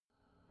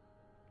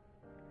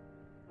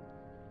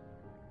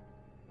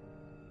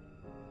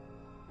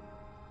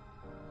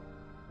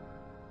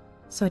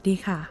สวัสดี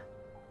ค่ะ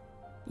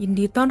ยิน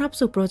ดีต้อนรับ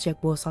สู่โปรเจก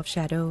ต์ World of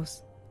Shadows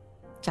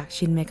จาก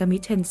ชินเมกามิ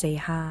เทนเซ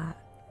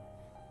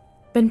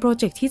5เป็นโปร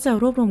เจกต์ที่จะ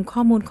รวบรวมข้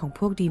อมูลของพ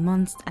วก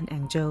Demons and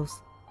Angels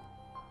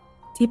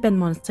ที่เป็น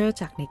มอนสเตอร์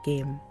จากในเก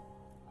ม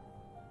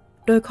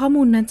โดยข้อ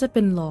มูลนั้นจะเ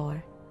ป็นลอร์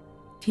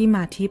ที่ม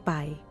าที่ไป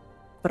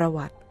ประ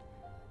วัติ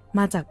ม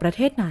าจากประเ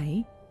ทศไหน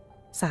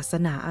ศาส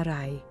นาอะไร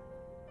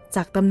จ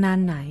ากตำนาน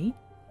ไหน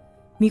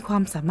มีควา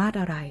มสามารถ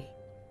อะไร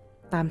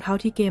ตามเท่า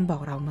ที่เกมบอ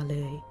กเรามาเล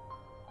ย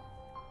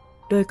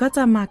โดยก็จ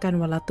ะมากัน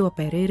วันละตัวไป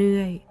เ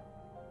รื่อย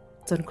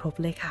ๆจนครบ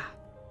เลยค่ะ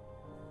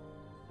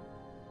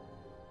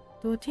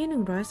ตัว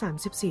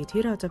ที่134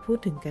ที่เราจะพูด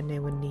ถึงกันใน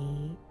วันนี้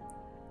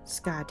ส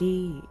กา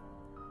ดี้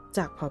จ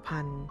ากเผ่าพั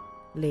นธุ์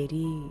เล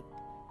ดี้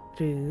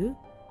หรือ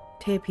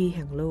เทพีแ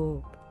ห่งโลก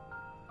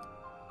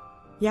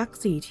ยักษ์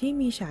สีที่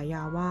มีฉาย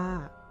าว่า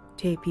เ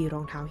ทพีร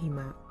องเท้าหิม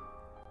ะ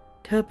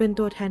เธอเป็น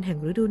ตัวแทนแห่ง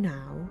ฤดูหนา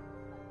ว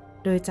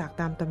โดยจาก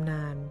ตามตำน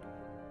าน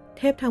เ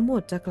ทพทั้งหม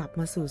ดจะกลับ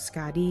มาสู่สก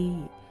าดี้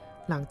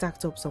หลังจาก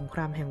จบสงคร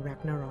ามแห่ง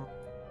Ragnarok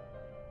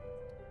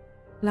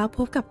แล้วพ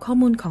บกับข้อ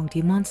มูลของ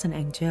Demons and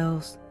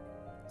Angels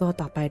ตัว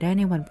ต่อไปได้ใ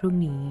นวันพรุ่ง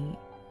นี้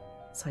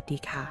สวัสดี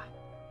ค่ะ